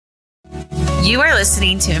You are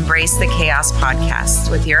listening to Embrace the Chaos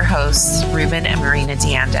podcast with your hosts, Ruben and Marina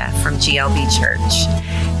Deanda from GLB Church.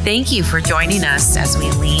 Thank you for joining us as we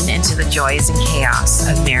lean into the joys and chaos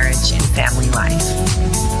of marriage and family life.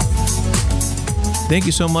 Thank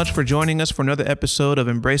you so much for joining us for another episode of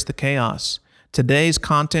Embrace the Chaos. Today's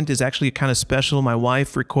content is actually kind of special. My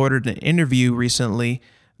wife recorded an interview recently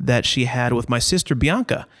that she had with my sister,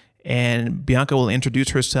 Bianca. And Bianca will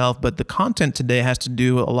introduce herself, but the content today has to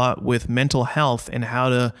do a lot with mental health and how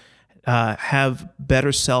to have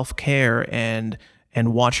better self-care and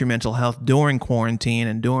watch your mental health during quarantine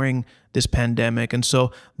and during this pandemic. And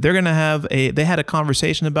so they had a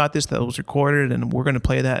conversation about this that was recorded, and we're going to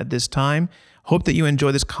play that at this time. Hope that you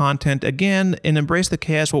enjoy this content. Again, in Embrace the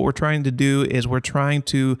Chaos, what we're trying to do is we're trying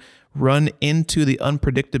to run into the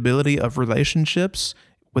unpredictability of relationships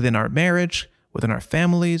within our marriage, within our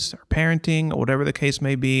families, our parenting, or whatever the case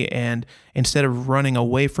may be. And instead of running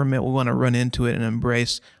away from it, we want to run into it and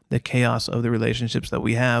embrace the chaos of the relationships that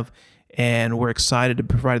we have. And we're excited to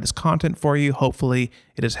provide this content for you. Hopefully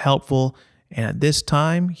it is helpful. And at this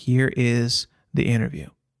time, here is the interview.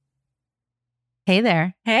 Hey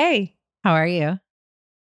there. Hey, How are you?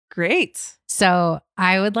 great. So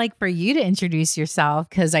I would like for you to introduce yourself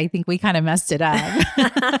because I think we kind of messed it up.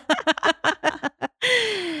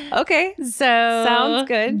 Okay, So sounds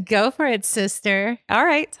good. Go for it, sister. All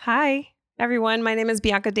right. Hi, everyone. My name is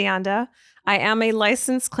Bianca Deanda. I am a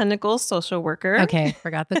licensed clinical social worker. Okay,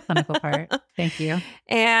 forgot the clinical part. Thank you.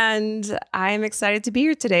 And I'm excited to be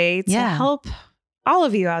here today to help all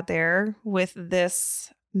of you out there with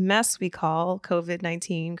this mess we call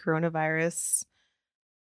COVID-19, coronavirus,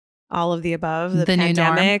 all of the above, the new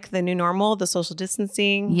pandemic, the new normal, the social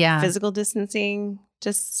distancing, Yeah. physical distancing,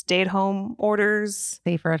 just stay at home orders,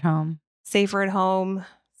 Safer at home. safer at home,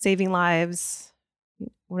 saving lives,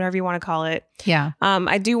 whatever you want to call it. Yeah.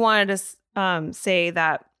 I do want to say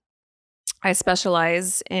that I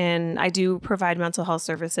I do provide mental health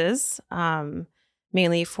services,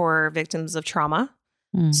 mainly for victims of trauma.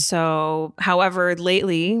 Mm. So, however,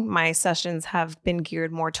 lately my sessions have been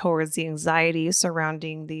geared more towards the anxiety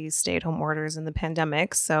surrounding these stay-at-home orders and the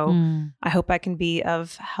pandemic. So Mm. I hope I can be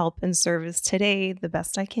of help and service today the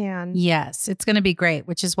best I can. Yes, it's going to be great,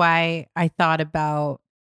 which is why I thought about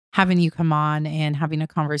having you come on and having a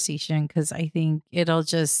conversation because I think it'll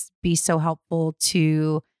just be so helpful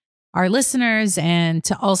to our listeners and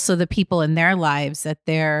to also the people in their lives that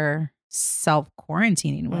they're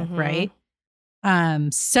self-quarantining with, Mhm. right?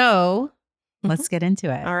 So let's get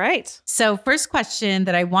into it. All right. So first question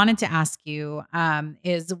that I wanted to ask you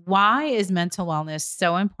is why is mental wellness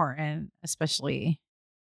so important, especially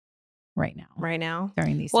right now Right now.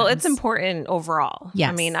 during these Well, times? it's important overall. I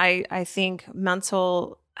Yes. mean, I think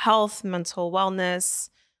mental health, mental wellness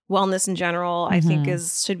in general, I think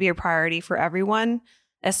should be a priority for everyone,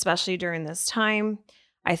 especially during this time.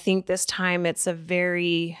 I think this time it's a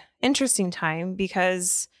very interesting time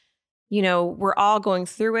because, we're all going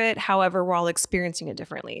through it. However, we're all experiencing it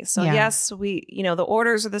differently. So Yeah. yes, the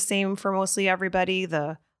orders are the same for mostly everybody,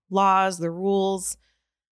 the laws, the rules.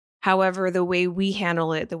 However, the way we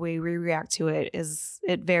handle it, the way we react to it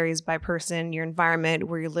it varies by person, your environment,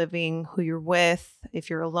 where you're living, who you're with, if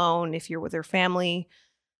you're alone, if you're with your family.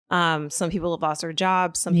 Some people have lost their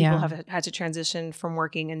jobs. Some people have had to transition from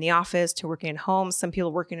working in the office to working at home. Some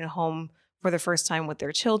people working at home for the first time with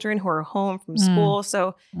their children who are home from school.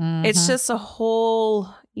 So it's just a whole,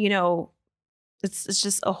 it's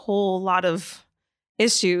just a whole lot of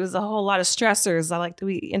issues, a whole lot of stressors.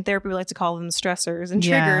 In therapy, we like to call them stressors and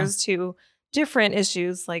triggers to different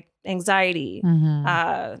issues like anxiety,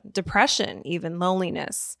 depression, even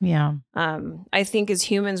loneliness. Yeah. I think as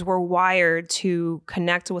humans, we're wired to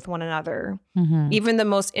connect with one another. Even the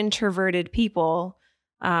most introverted people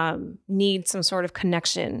need some sort of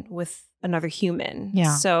connection with another human.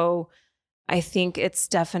 Yeah. So I think it's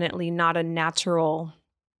definitely not a natural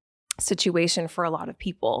situation for a lot of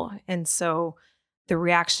people. And so the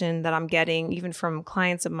reaction that I'm getting, even from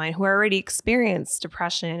clients of mine who already experienced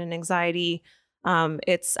depression and anxiety,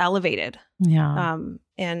 it's elevated. Yeah.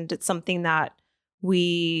 And it's something that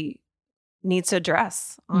we need to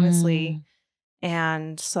address, honestly.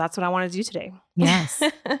 And so that's what I want to do today. Yes.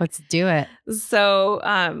 Let's do it. So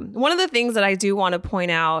one of the things that I do want to point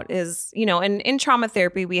out is, in trauma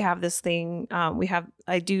therapy, we have this thing.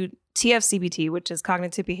 I do TFCBT, which is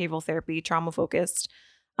cognitive behavioral therapy, trauma focused.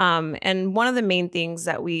 And one of the main things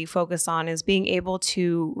that we focus on is being able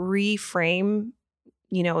to reframe,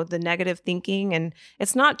 the negative thinking. And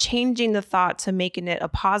it's not changing the thought to making it a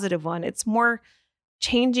positive one. It's more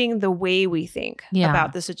changing the way we think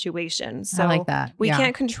about the situation. So I like that. We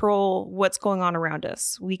can't control what's going on around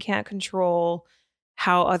us. We can't control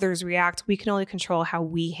how others react. We can only control how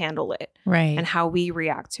we handle it, right, and how we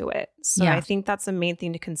react to it. So I think that's the main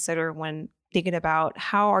thing to consider when thinking about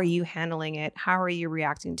how are you handling it? How are you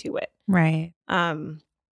reacting to it? Right.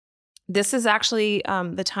 This is actually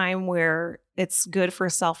the time where it's good for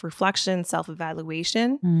self-reflection,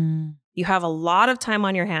 self-evaluation. You have a lot of time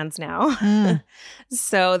on your hands now.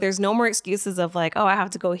 So there's no more excuses of like, oh, I have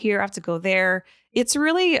to go here, I have to go there. It's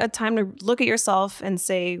really a time to look at yourself and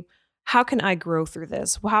say, how can I grow through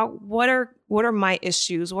this? What are my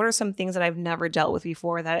issues? What are some things that I've never dealt with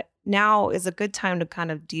before that now is a good time to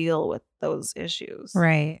kind of deal with those issues?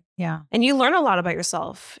 Right. Yeah. And you learn a lot about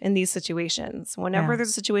yourself in these situations. Whenever there's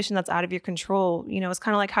a situation that's out of your control, it's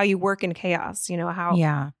kind of like how you work in chaos,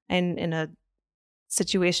 how and in a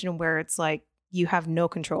situation where it's like you have no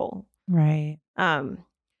control. Right. So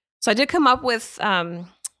I did come up with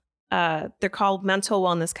they're called mental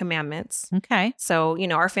wellness commandments. Okay. So,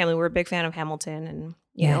 our family, we're a big fan of Hamilton, and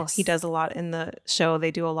you know, he does a lot in the show.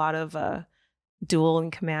 They do a lot of dueling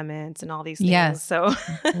commandments and all these things. Yes. So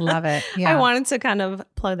love it. Yeah. I wanted to kind of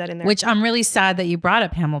plug that in there. Which I'm really sad that you brought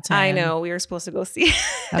up Hamilton. I know. We were supposed to go see.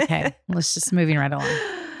 Okay. Let's just moving right along.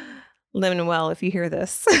 Living well if you hear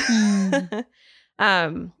this.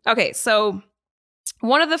 Okay. So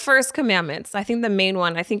one of the first commandments, I think the main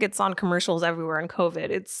one, I think it's on commercials everywhere in COVID.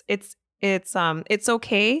 It's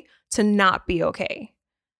okay to not be okay.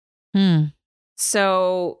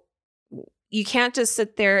 So you can't just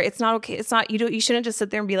sit there. It's not okay. It's not, you shouldn't just sit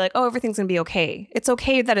there and be like, oh, everything's going to be okay. It's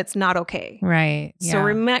okay that it's not okay. Right. Yeah. So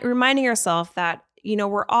reminding yourself that,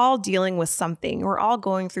 we're all dealing with something. We're all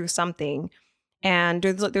going through something. And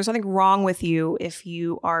there's nothing wrong with you if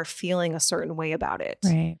you are feeling a certain way about it.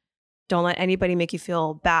 Right. Don't let anybody make you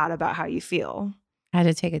feel bad about how you feel. I had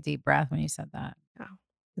to take a deep breath when you said that.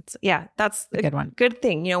 That's a good one. Good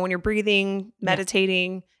thing. When you're breathing,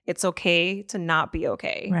 meditating, it's okay to not be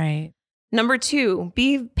okay. Right. Number 2,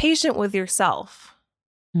 be patient with yourself.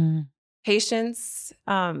 Patience.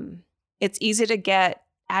 It's easy to get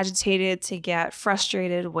agitated, to get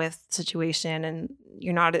frustrated with the situation, and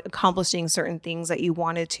you're not accomplishing certain things that you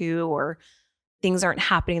wanted to, or things aren't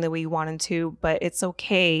happening the way you wanted to, but it's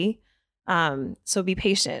okay. So be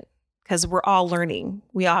patient, because we're all learning.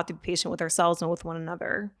 We all have to be patient with ourselves and with one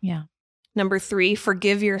another. Yeah. Number 3,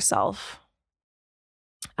 forgive yourself.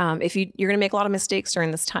 If you're going to make a lot of mistakes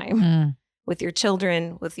during this time with your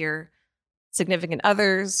children, with your significant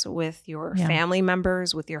others, with your family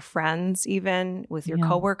members, with your friends, even with your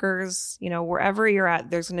coworkers, wherever you're at,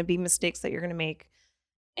 there's going to be mistakes that you're going to make,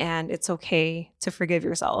 and it's okay to forgive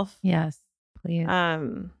yourself. Yes, please.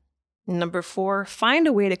 Number 4, find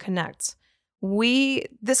a way to connect.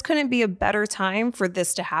 This couldn't be a better time for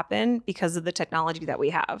this to happen because of the technology that we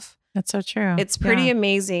have. That's so true. It's pretty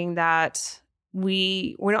amazing that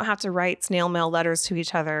we don't have to write snail mail letters to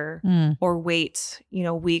each other or wait,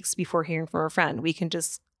 weeks before hearing from a friend. We can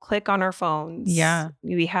just click on our phones. Yeah.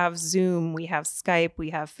 We have Zoom, we have Skype, we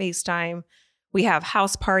have FaceTime, we have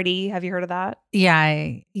House Party. Have you heard of that?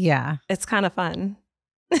 Yeah. It's kind of fun.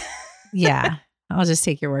 Yeah. I'll just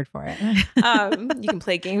take your word for it. You can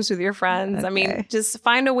play games with your friends. Okay. I mean, just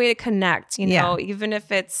find a way to connect, even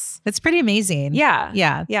if it's pretty amazing. Yeah.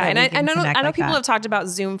 And I know people have talked about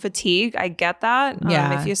Zoom fatigue. I get that.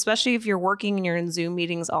 Especially if you're working and you're in Zoom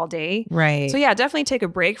meetings all day. Right. So definitely take a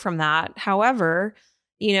break from that. However,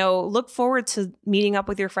 look forward to meeting up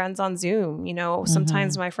with your friends on Zoom.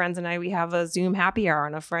 Sometimes my friends and I, we have a Zoom happy hour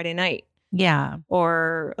on a Friday night. Yeah.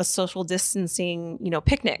 Or a social distancing,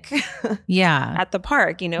 picnic. At the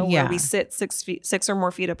park, where we sit 6 or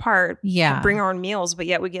more feet apart. Bring our own meals, but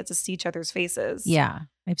yet we get to see each other's faces. Yeah.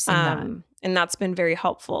 I've seen that. And that's been very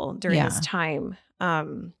helpful during this time.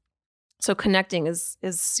 So connecting is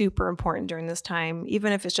super important during this time,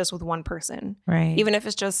 even if it's just with one person. Right. Even if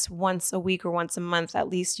it's just once a week or once a month, at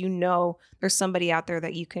least there's somebody out there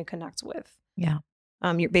that you can connect with. Yeah.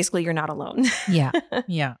 You're not alone. Yeah.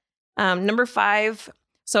 Number 5,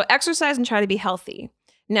 so exercise and try to be healthy.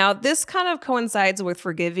 Now, this kind of coincides with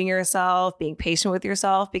forgiving yourself, being patient with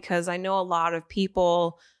yourself, because I know a lot of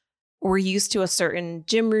people were used to a certain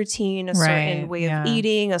gym routine, a certain way of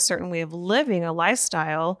eating, a certain way of living, a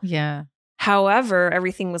lifestyle. Yeah. However,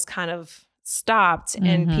 everything was kind of stopped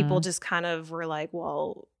and people just kind of were like,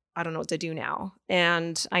 well, I don't know what to do now.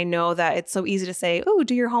 And I know that it's so easy to say, oh,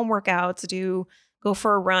 do your home workouts, go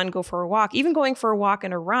for a run, go for a walk. Even going for a walk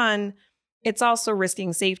and a run, it's also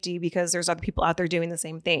risking safety because there's other people out there doing the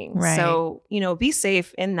same thing. Right. So, be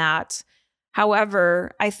safe in that.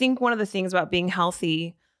 However, I think one of the things about being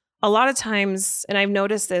healthy, a lot of times, and I've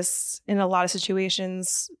noticed this in a lot of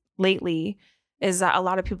situations lately, is that a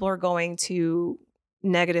lot of people are going to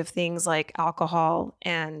negative things like alcohol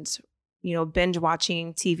and, binge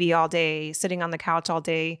watching TV all day, sitting on the couch all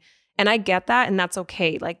day. And I get that. And that's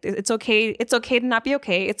okay. Like, it's okay. It's okay to not be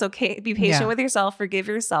okay. It's okay. Be patient with yourself. Forgive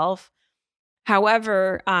yourself.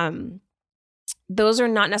 However, those are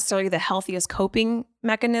not necessarily the healthiest coping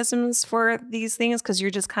mechanisms for these things, because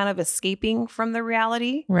you're just kind of escaping from the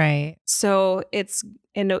reality. Right. So it's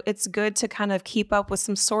good to kind of keep up with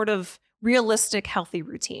some sort of realistic, healthy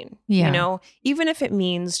routine. Yeah. Even if it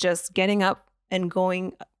means just getting up and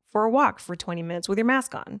going for a walk for 20 minutes with your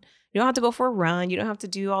mask on. You don't have to go for a run. You don't have to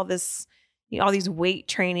do all this, all these weight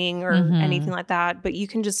training or anything like that. But you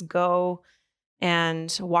can just go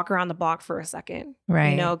and walk around the block for a second.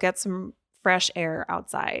 Right. Get some fresh air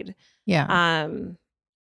outside. Yeah.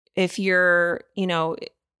 If you're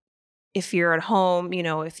at home,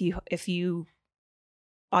 if you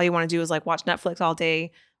all you want to do is like watch Netflix all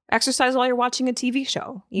day, exercise while you're watching a TV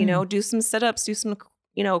show, do some sit-ups, do some,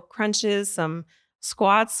 crunches, some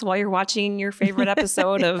squats while you're watching your favorite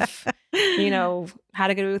episode of, How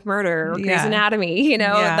to Get Away with Murder or Grey's Anatomy.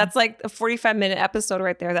 That's like a 45-minute episode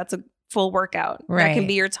right there. That's a full workout. Right. That can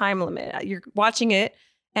be your time limit. You're watching it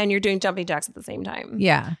and you're doing jumping jacks at the same time.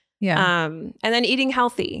 Yeah. Yeah. And then eating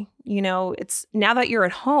healthy. It's now that you're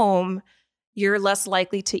at home, you're less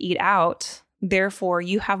likely to eat out. Therefore,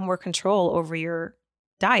 you have more control over your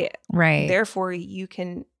diet. Right. Therefore, you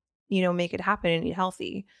can, make it happen and eat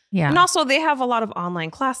healthy. Yeah. And also they have a lot of online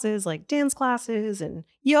classes like dance classes and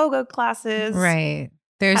yoga classes. Right.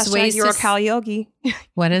 There's Hashtag ways Eurocal Yogi.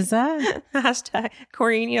 What is that? Hashtag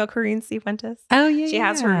Corrine Cifuentes. Oh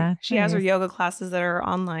yeah. She has her yoga classes that are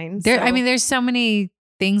online. There's so many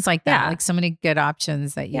things like that, like so many good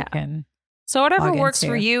options that you can. So whatever works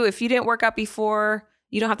into. for you. If you didn't work out before,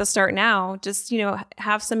 you don't have to start now. Just,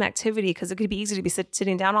 have some activity, because it could be easy to be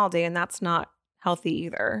sitting down all day, and that's not healthy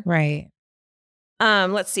either. Right.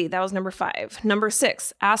 Let's see. That was number 5. Number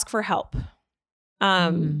 6, ask for help.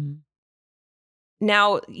 Now,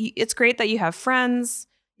 it's great that you have friends,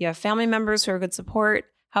 you have family members who are good support.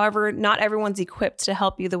 However, not everyone's equipped to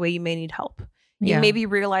help you the way you may need help. You may be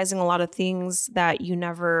realizing a lot of things that you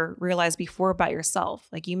never realized before about yourself.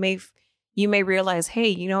 Like you may realize,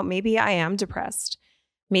 hey, maybe I am depressed.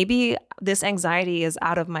 Maybe this anxiety is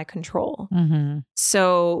out of my control. Mm-hmm.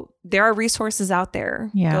 So there are resources out there.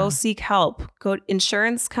 Yeah. Go seek help.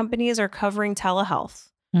 Insurance companies are covering telehealth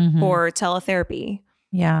Mm-hmm. or teletherapy.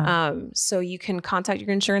 Yeah. So you can contact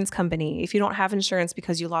your insurance company. If you don't have insurance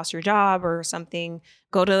because you lost your job or something,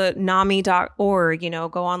 go to NAMI.org,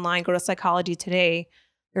 go online, go to Psychology Today.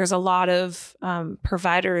 There's a lot of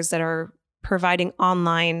providers that are providing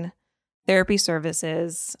online therapy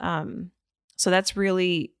services. So that's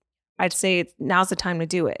really, I'd say now's the time to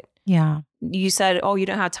do it. Yeah. You said, oh, you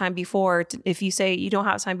don't have time before. If you say you don't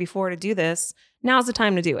have time before to do this, now's the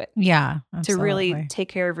time to do it. Yeah. To really take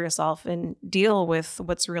care of yourself and deal with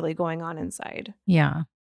what's really going on inside. Yeah.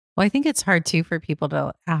 Well, I think it's hard too for people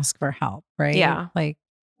to ask for help, right? Yeah.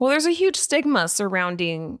 Well, there's a huge stigma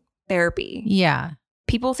surrounding therapy. Yeah.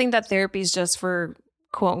 People think that therapy is just for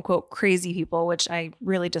quote unquote crazy people, which I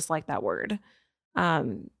really dislike that word.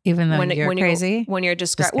 Even though you're crazy? When you're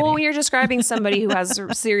describing somebody who has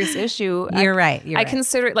a serious issue. You're right. I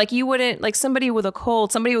consider it like you wouldn't, like somebody with a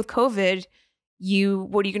cold, somebody with COVID,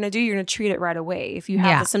 what are you going to do? You're going to treat it right away. If you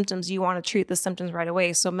have the symptoms, you want to treat the symptoms right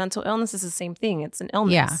away. So mental illness is the same thing. It's an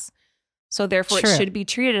illness. Yeah. So therefore it should be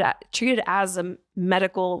treated as a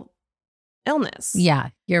medical illness. Yeah,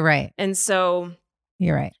 you're right. And so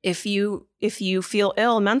you're right. If you feel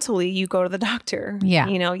ill mentally, you go to the doctor. Yeah.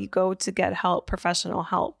 You go to get help, professional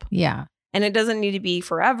help. Yeah. And it doesn't need to be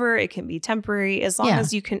forever. It can be temporary, as long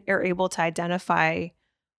as you are able to identify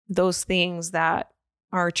those things that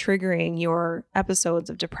are triggering your episodes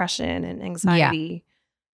of depression and anxiety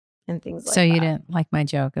and things like that. So you didn't like my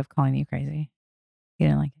joke of calling you crazy? You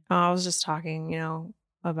didn't like it? Oh, I was just talking,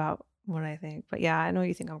 about what I think. But yeah, I know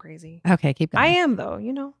you think I'm crazy. Okay, keep going. I am though,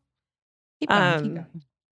 Keep going.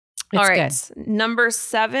 It's all right. Good. Number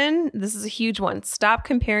 7, this is a huge one. Stop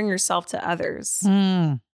comparing yourself to others.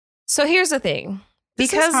 So here's the thing.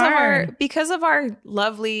 Because of our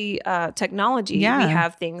lovely technology, we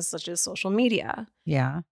have things such as social media.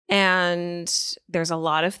 Yeah. And there's a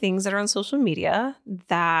lot of things that are on social media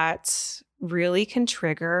that really can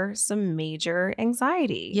trigger some major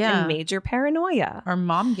anxiety and major paranoia. Or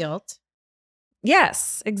mom guilt.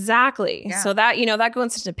 Yes, exactly. Yeah. So that, that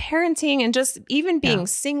goes into parenting and just even being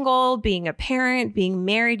single, being a parent, being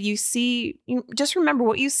married. Just remember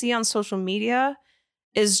what you see on social media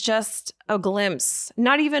is just a glimpse,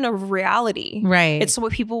 not even a reality. Right. It's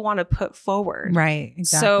what people want to put forward. Right.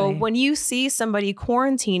 Exactly. So when you see somebody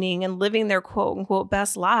quarantining and living their quote unquote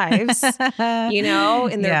best lives, you know,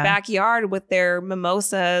 in their backyard with their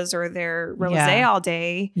mimosas or their rosé all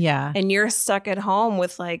day, and you're stuck at home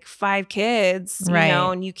with like 5 kids, you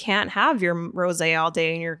know, and you can't have your rosé all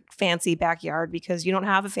day in your fancy backyard because you don't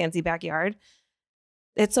have a fancy backyard,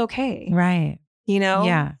 it's okay. Right. You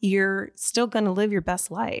know, you're still going to live your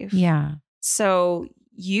best life. Yeah. So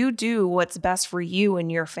you do what's best for you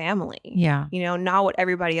and your family. Yeah. You know, not what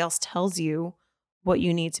everybody else tells you what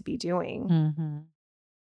you need to be doing. Mm-hmm.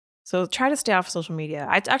 So try to stay off social media.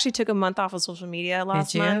 I actually took a month off of social media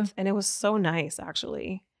last month, and it was so nice,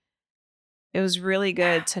 actually. It was really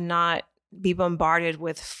good to not be bombarded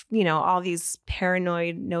with, you know, all these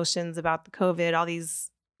paranoid notions about the COVID, all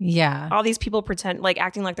these people pretend like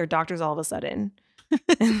acting like they're doctors all of a sudden.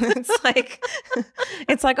 it's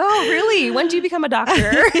like, oh, really? When do you become a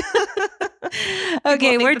doctor?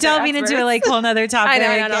 Okay, we're delving into like whole nother topic.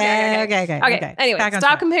 I know. Okay. Anyway,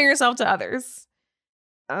 stop comparing yourself to others.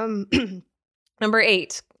 Number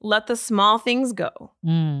 8, let the small things go.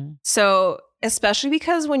 So, especially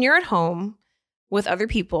because when you're at home with other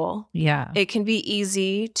people, it can be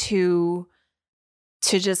easy to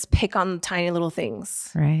just pick on the tiny little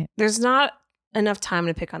things. Right. There's not enough time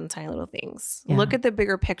to pick on the tiny little things. Look at the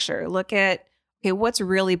bigger picture. Look at, okay, what's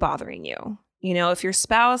really bothering you? You know, if your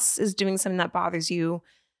spouse is doing something that bothers you,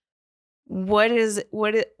 what is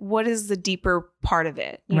the deeper part of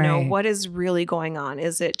it? You know, what is really going on?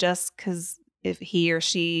 Is it just because if he or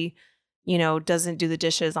she, you know, doesn't do the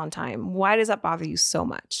dishes on time? Why does that bother you so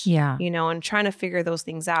much? Yeah. You know, and trying to figure those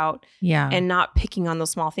things out. Yeah. And not picking on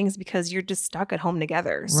those small things because you're just stuck at home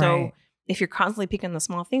together. So if you're constantly picking on the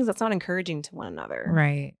small things, that's not encouraging to one another.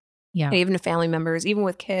 Right. Yeah. And even to family members, even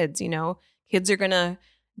with kids, you know, kids are going to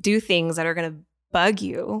do things that are going to bug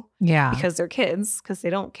you. Yeah. Because they're kids, because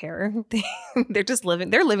they don't care. They're just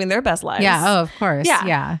living their best lives. Yeah. Oh, of course.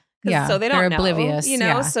 Yeah. Yeah. So they're oblivious. You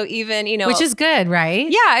know, so even, you know, which is good, right?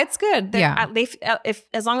 Yeah, it's good. If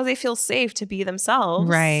as long as they feel safe to be themselves.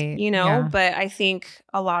 Right. You know, but I think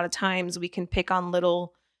a lot of times we can pick on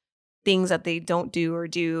little things that they don't do or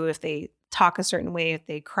do, if they talk a certain way, if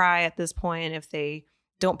they cry at this point, if they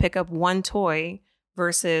don't pick up one toy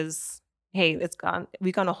versus, hey,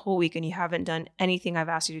 we've gone a whole week and you haven't done anything I've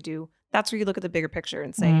asked you to do. That's where you look at the bigger picture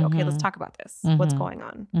and say, okay, let's talk about this. What's going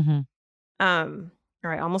on? All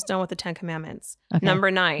right, almost done with the 10 commandments. Okay. Number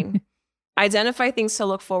 9, identify things to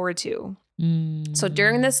look forward to. So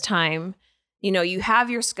during this time, you know, you have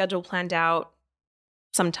your schedule planned out.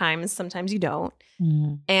 Sometimes you don't.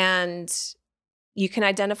 And you can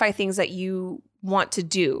identify things that you want to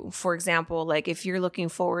do. For example, like if you're looking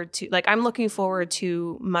forward to, like I'm looking forward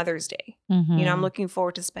to Mother's Day. You know, I'm looking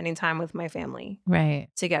forward to spending time with my family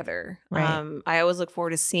together. I always look forward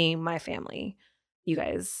to seeing my family, you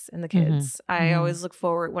guys and the kids. I always look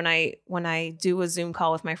forward when I do a Zoom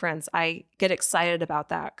call with my friends, I get excited about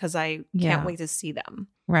that because I can't wait to see them.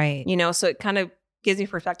 Right. You know, so it kind of gives me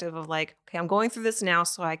perspective of like, okay, I'm going through this now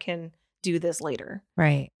so I can do this later.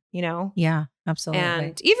 Right. You know? Yeah, absolutely.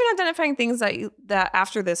 And even identifying things that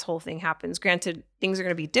after this whole thing happens, granted, things are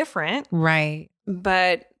going to be different. Right.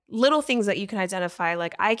 But little things that you can identify,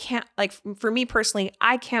 like for me personally,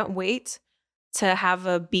 I can't wait to have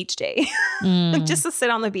a beach day, just to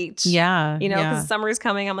sit on the beach. Yeah. You know, because summer is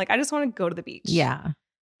coming. I'm like, I just want to go to the beach. Yeah.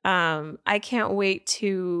 I can't wait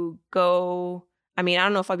to go. I mean, I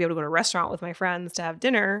don't know if I'll be able to go to a restaurant with my friends to have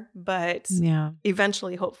dinner, but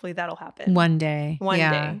eventually, hopefully that'll happen. One day. One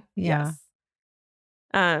day. Yeah.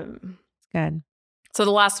 Yes. Good. So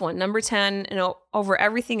the last one, number 10, over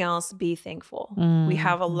everything else, be thankful. We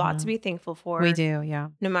have a lot to be thankful for. We do, yeah.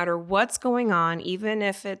 No matter what's going on, even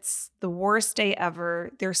if it's the worst day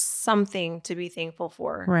ever, there's something to be thankful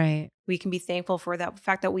for. Right. We can be thankful for that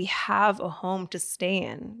fact that we have a home to stay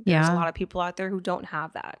in. There's a lot of people out there who don't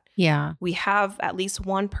have that. Yeah. We have at least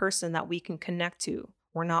one person that we can connect to.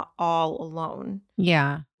 We're not all alone.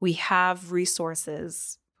 Yeah. We have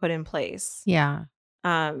resources put in place. Yeah.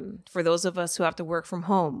 For those of us who have to work from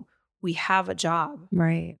home, we have a job.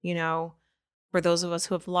 Right. You know, for those of us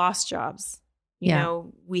who have lost jobs, you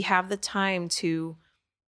know, we have the time to,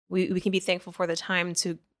 we can be thankful for the time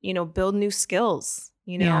to, you know, build new skills,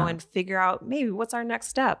 you know, and figure out maybe what's our next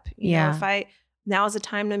step. You know, if now is the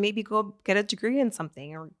time to maybe go get a degree in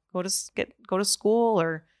something or go to school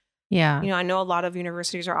or, you know, I know a lot of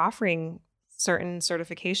universities are offering certain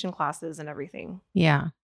certification classes and everything. Yeah.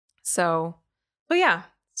 So yeah.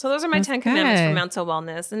 So those are my 10 commandments for mental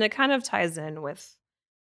wellness. And it kind of ties in with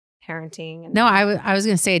parenting. And No, I was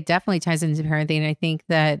going to say it definitely ties into parenting. I think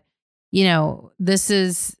that, you know, this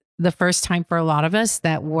is the first time for a lot of us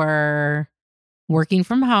that we're working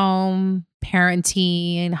from home,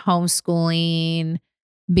 parenting, homeschooling,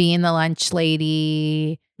 being the lunch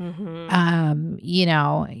lady, you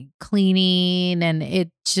know, cleaning, and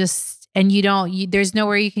it just, and there's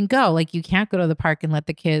nowhere you can go. Like you can't go to the park and let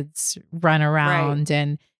the kids run around,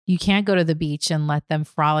 and you can't go to the beach and let them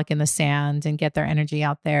frolic in the sand and get their energy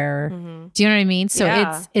out there. Do you know what I mean?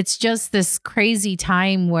 So it's just this crazy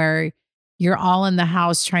time where you're all in the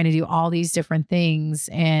house trying to do all these different things,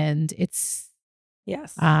 and it's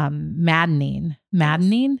maddening.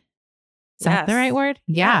 Is that the right word?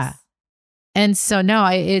 Yeah. Yes. And so no,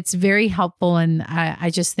 it's very helpful, and I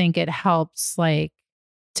just think it helps like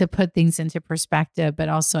to put things into perspective, but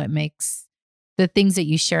also it makes the things that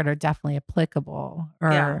you shared are definitely applicable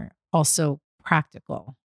or also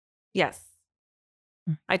practical. Yes.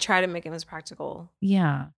 I try to make them as practical.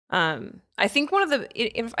 Yeah. I think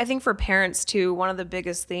I think for parents too, one of the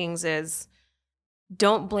biggest things is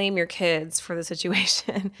don't blame your kids for the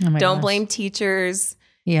situation. Don't blame teachers.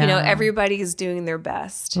 Yeah. You know, everybody is doing their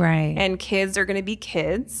best. Right. And kids are going to be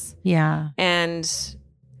kids. Yeah. And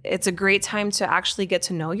it's a great time to actually get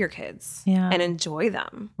to know your kids and enjoy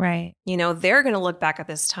them. Right. You know, they're going to look back at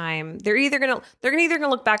this time. They're either going to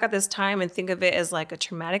look back at this time and think of it as like a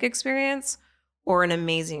traumatic experience or an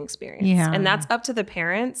amazing experience. Yeah. And that's up to the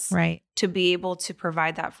parents to be able to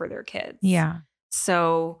provide that for their kids. Yeah.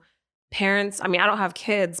 So parents, I mean, I don't have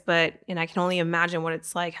kids, and I can only imagine what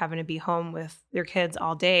it's like having to be home with their kids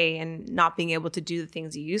all day and not being able to do the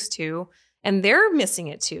things you used to. And they're missing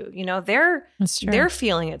it too. You know, they're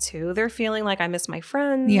feeling it too. They're feeling like I miss my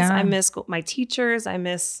friends. Yeah. I miss my teachers. I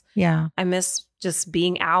miss just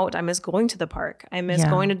being out. I miss going to the park. I miss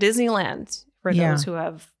going to Disneyland for those who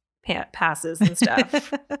have passes and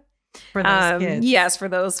stuff. For those kids. Yes, for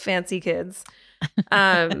those fancy kids.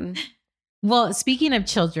 Well, speaking of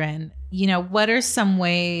children, you know, what are some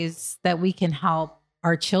ways that we can help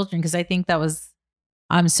our children? Because I think that was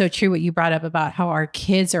so true what you brought up about how our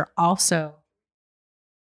kids are also.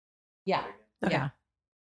 Yeah. Okay. Yeah.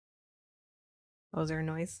 Was there a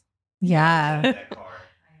noise? Yeah.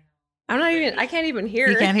 I can't even hear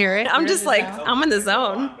it. You can't hear it? I'm just like, I'm in the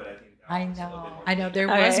zone. I know. There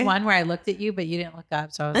was one where I looked at you, but you didn't look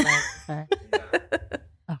up. So I was like, okay.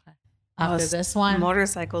 After this one.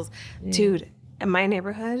 Motorcycles. Yeah. Dude, in my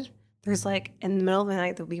neighborhood, there's like, in the middle of the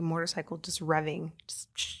night, there'll be a motorcycle just revving.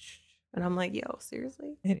 And I'm like, yo,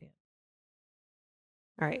 seriously? Idiot.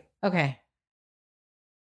 All right. Okay.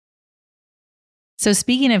 So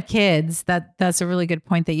speaking of kids, that's a really good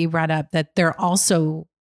point that you brought up, that they're also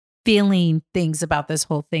feeling things about this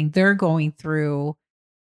whole thing. They're going through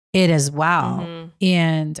it as well. Mm-hmm.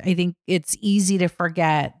 And I think it's easy to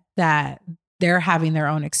forget that they're having their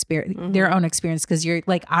own experience, because you're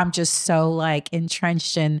like, I'm just so like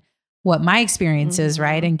entrenched in what my experience is,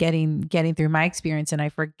 right? And getting through my experience. And I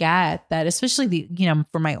forget that, especially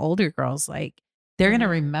for my older girls, like they're going to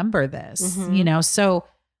remember this, you know? So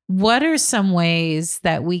what are some ways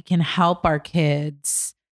that we can help our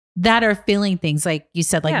kids that are feeling things like you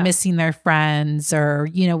said, like missing their friends, or,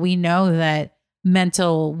 we know that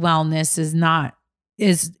mental wellness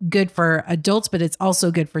is good for adults, but it's also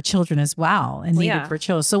good for children as well, and needed for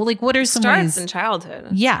children. So like, what are some ways in childhood?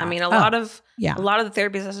 Yeah. I mean, a lot of the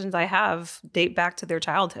therapy sessions I have date back to their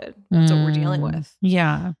childhood. That's what we're dealing with.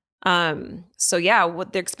 Yeah. So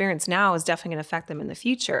what they experience now is definitely going to affect them in the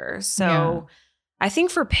future. So I think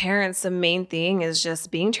for parents, the main thing is just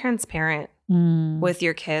being transparent with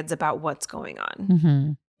your kids about what's going on.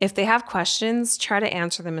 Mm-hmm. If they have questions, try to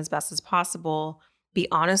answer them as best as possible. Be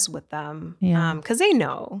honest with them, because they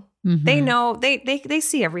know. Mm-hmm. They know. They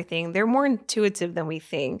see everything. They're more intuitive than we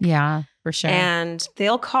think. Yeah, for sure. And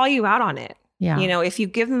they'll call you out on it. Yeah, if you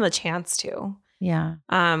give them a chance to. Yeah.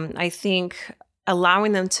 I think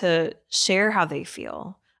allowing them to share how they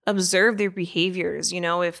feel, observe their behaviors.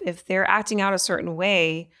 If they're acting out a certain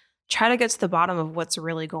way, try to get to the bottom of what's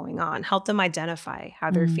really going on. Help them identify how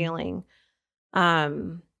they're feeling.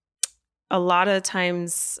 A lot of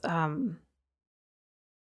times.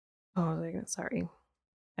 Sorry.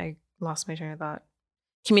 I lost my train of thought.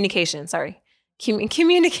 Communication. Sorry.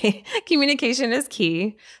 Communication is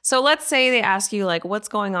key. So let's say they ask you like, what's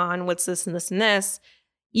going on? What's this and this and this?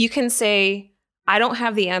 You can say, I don't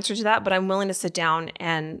have the answer to that, but I'm willing to sit down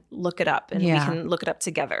and look it up, and we can look it up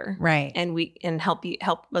together. Right. And help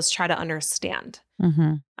us try to understand.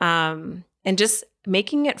 Mm-hmm. And just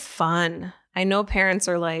making it fun. I know parents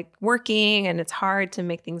are like working and it's hard to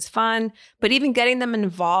make things fun, but even getting them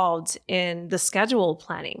involved in the schedule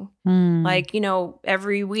planning, like,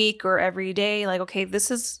 every week or every day, like, okay,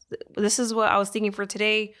 this is what I was thinking for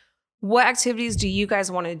today. What activities do you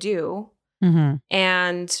guys want to do?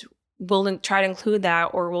 And we'll try to include that,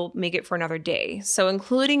 or we'll make it for another day. So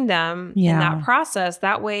including them in that process,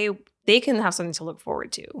 that way they can have something to look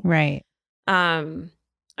forward to. Right.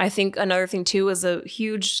 I think another thing too is a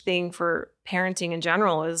huge thing for parenting in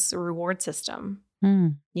general is a reward system.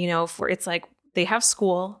 It's like they have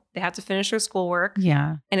school, they have to finish their schoolwork.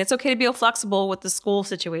 Yeah. And it's okay to be flexible with the school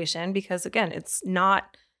situation because again, it's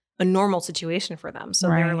not a normal situation for them. So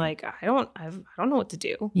they're like, I don't know what to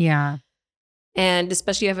do. Yeah. And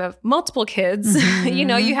especially if you have multiple kids,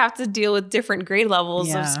 you have to deal with different grade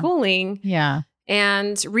levels of schooling. Yeah.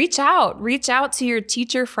 And reach out to your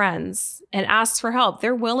teacher friends and ask for help.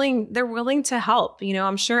 They're willing to help.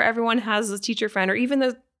 I'm sure everyone has a teacher friend, or even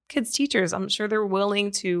the kids' teachers. I'm sure they're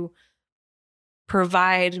willing to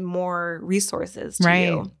provide more resources to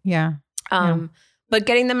you. Yeah. But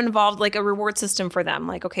getting them involved, like a reward system for them.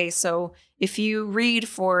 Like, okay, so if you read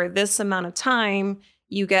for this amount of time,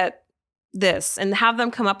 you get this, and have them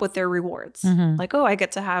come up with their rewards. Like, oh, I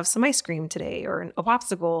get to have some ice cream today, or a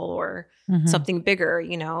popsicle, or something bigger,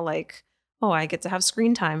 like, oh, I get to have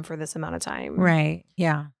screen time for this amount of time. Right.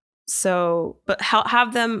 Yeah. So, but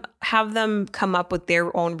have them come up with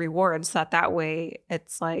their own rewards, so that way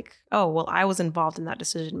it's like, oh, well, I was involved in that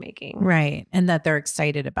decision making. Right. And that they're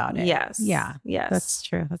excited about it. Yes. Yeah. Yes. That's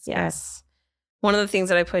true. That's good. One of the things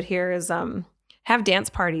that I put here is have dance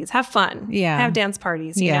parties, have fun. Yeah. Have dance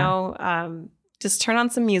parties, just turn on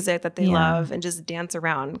some music that they love and just dance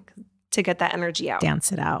around to get that energy out.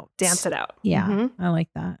 Dance it out. Yeah. I like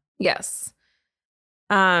that. Yes.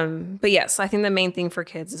 But yes, I think the main thing for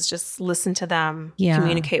kids is just listen to them,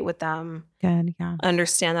 communicate with them. Good. Yeah.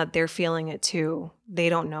 Understand that they're feeling it too. They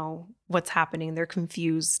don't know what's happening. They're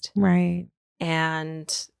confused. Right.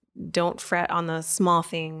 And don't fret on the small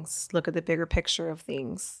things. Look at the bigger picture of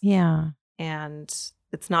things. Yeah. And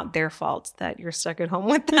it's not their fault that you're stuck at home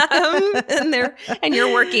with them and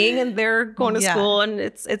you're working and they're going to school, and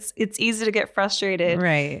it's easy to get frustrated.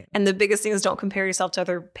 Right. And the biggest thing is don't compare yourself to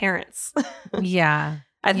other parents. Yeah.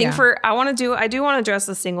 I think I do want to address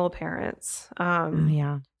the single parents.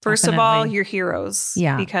 First of all, you're heroes.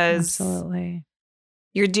 Yeah. Because absolutely.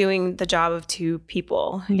 You're doing the job of two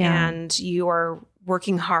people and you are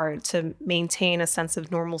working hard to maintain a sense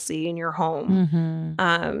of normalcy in your home.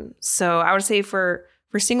 So I would say for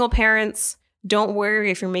single parents, don't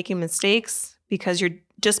worry if you're making mistakes, because you're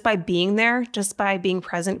just by being there, just by being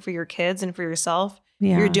present for your kids and for yourself,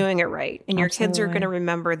 you're doing it right. And your kids are going to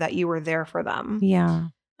remember that you were there for them. Yeah.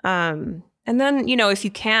 And then, if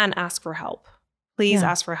you can, ask for help. Please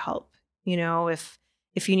ask for help.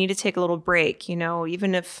 If you need to take a little break,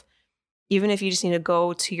 even if you just need to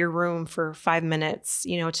go to your room for 5 minutes,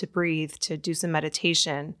 to breathe, to do some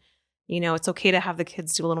meditation, it's okay to have the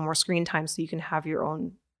kids do a little more screen time so you can have your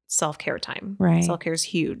own self-care time. Right. Self-care is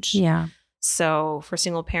huge. Yeah. So for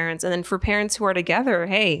single parents, and then for parents who are together,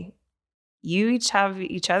 hey, you each have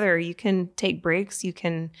each other. You can take breaks. You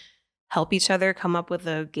can help each other come up with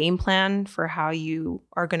a game plan for how you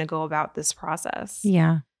are going to go about this process.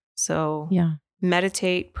 Yeah. So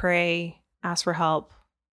meditate, pray, ask for help.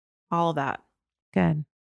 All of that. Good.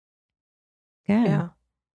 Yeah.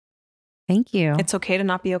 Thank you. It's okay to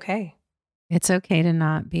not be okay. It's okay to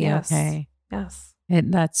not be okay. Yes.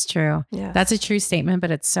 That's true. Yes. That's a true statement,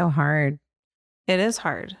 but it's so hard. It is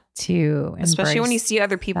hard. To especially when you see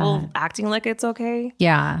other people acting like it's okay.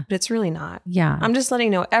 Yeah. But it's really not. Yeah. I'm just letting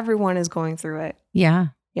you know everyone is going through it. Yeah.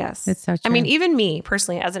 Yes. It's so true. I mean, even me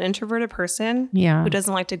personally, as an introverted person who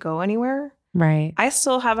doesn't like to go anywhere. Right. I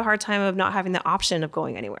still have a hard time of not having the option of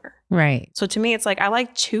going anywhere. Right. So to me, it's like, I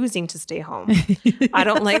like choosing to stay home. I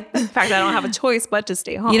don't like the fact that I don't have a choice but to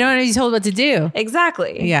stay home. You don't want to be told what to do.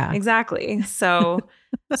 Exactly. Yeah. Exactly. So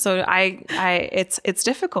it's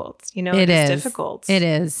difficult, It is difficult. It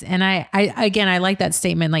is. And I like that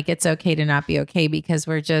statement. Like, it's okay to not be okay, because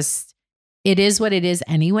it is what it is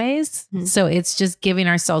anyways. Mm-hmm. So it's just giving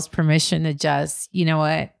ourselves permission to just,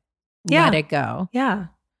 let it go. Yeah.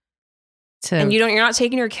 And you're not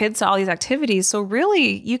taking your kids to all these activities. So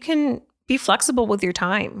really you can be flexible with your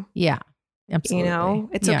time. Yeah. Absolutely.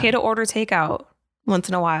 It's okay to order takeout once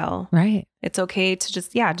in a while. Right. It's okay to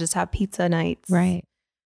just have pizza nights. Right.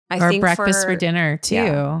 I or think breakfast for dinner too.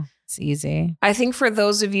 Yeah. It's easy. I think for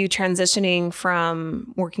those of you transitioning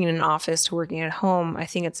from working in an office to working at home, I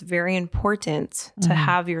think it's very important to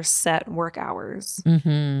have your set work hours.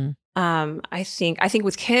 Mm-hmm. I think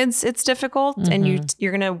with kids it's difficult, and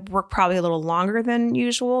you're going to work probably a little longer than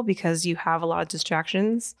usual because you have a lot of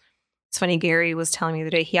distractions. It's funny, Gary was telling me the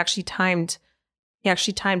other day, he actually timed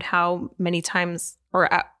how many times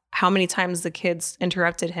the kids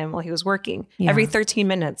interrupted him while he was working. Every 13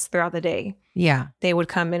 minutes throughout the day. Yeah. They would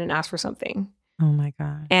come in and ask for something. Oh my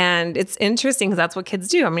God. And it's interesting because that's what kids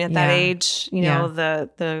do. I mean, at that age,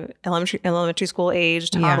 the elementary school age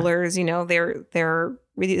toddlers,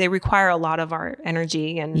 they require a lot of our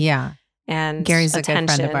energy and Gary's attention. A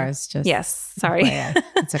good friend of ours. Sorry.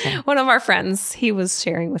 It's okay. One of our friends, he was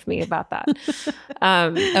sharing with me about that,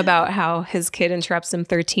 about how his kid interrupts him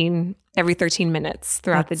every 13 minutes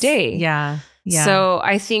throughout the day. Yeah. So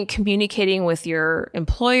I think communicating with your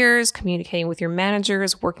employers, communicating with your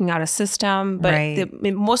managers, working out a system. But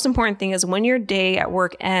the most important thing is when your day at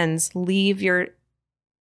work ends, leave your...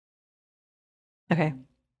 Okay.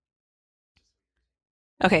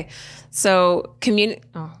 So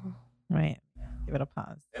Right. Give it a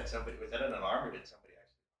pause. Was that an alarm or did somebody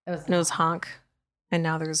actually? It was honk. And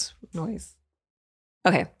now there's noise.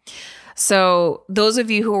 Okay. So those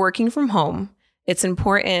of you who are working from home, it's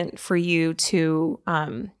important for you to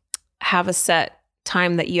have a set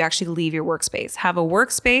time that you actually leave your workspace. Have a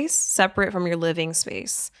workspace separate from your living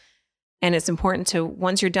space. And it's important to,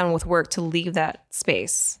 once you're done with work, to leave that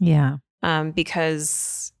space. Yeah.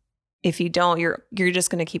 Because if you don't, you're just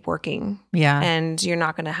going to keep working. Yeah. And you're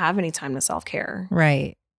not going to have any time to self-care.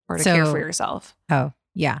 Right. Or to care for yourself. Oh,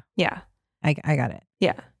 yeah. Yeah. I got it.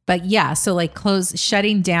 Yeah. But so like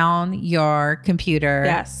shutting down your computer.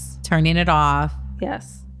 Yes. Turning it off.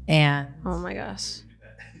 Yes. And. Oh my gosh.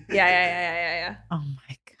 Yeah. Oh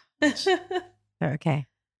my gosh. Okay.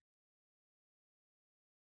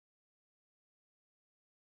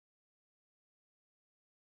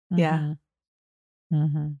 Yeah.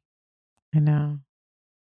 I know.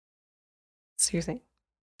 So you're saying?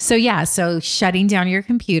 So shutting down your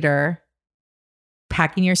computer,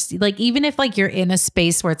 packing your, like, even if like you're in a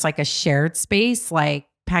space where it's like a shared space, like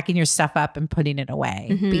packing your stuff up and putting it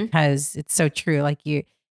away, because it's so true. Like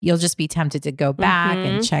you'll just be tempted to go back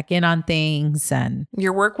and check in on things, and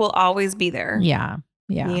your work will always be there. Yeah.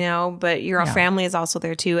 But your family is also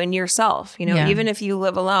there too. And yourself, even if you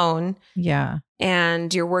live alone. Yeah.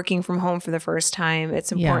 And you're working from home for the first time,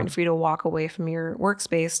 it's important for you to walk away from your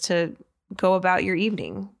workspace to go about your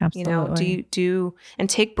evening. Absolutely. Do and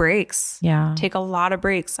take breaks. Yeah. Take a lot of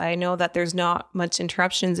breaks. I know that there's not much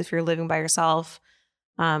interruptions if you're living by yourself.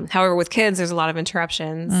 However, with kids, there's a lot of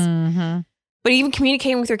interruptions. But even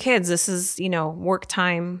communicating with your kids, this is, work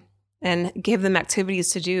time, and give them activities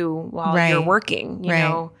to do while you're working, you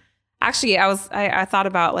know. Actually, I thought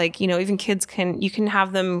about, like, even kids you can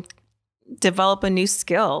have them develop a new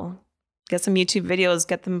skill, get some YouTube videos,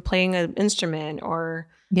 get them playing an instrument or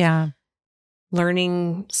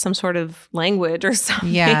learning some sort of language or something.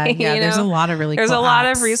 Yeah. There's a lot of There's a lot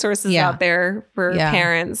of resources out there for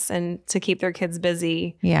parents and to keep their kids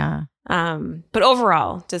busy. Yeah. But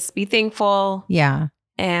overall, just be thankful. Yeah.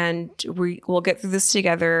 And we'll get through this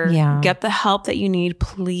together. Yeah. Get the help that you need,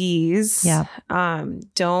 please. Yeah.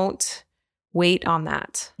 Don't wait on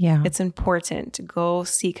that. Yeah. It's important to go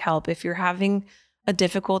seek help. If you're having a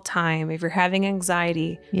difficult time, if you're having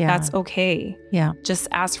anxiety, that's okay. Yeah. Just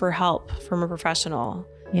ask for help from a professional.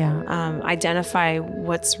 Yeah. Identify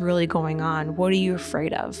what's really going on. What are you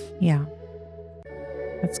afraid of? Yeah.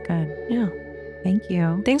 That's good. Yeah. Thank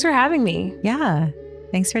you. Thanks for having me. Yeah.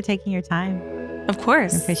 Thanks for taking your time. Of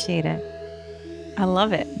course. I appreciate it. I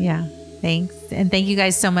love it. Yeah. Thanks. And thank you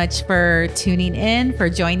guys so much for tuning in, for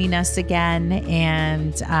joining us again.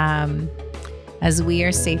 And as we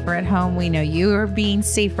are safer at home, we know you are being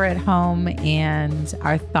safer at home, and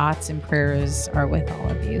our thoughts and prayers are with all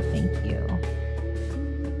of you. Thank you.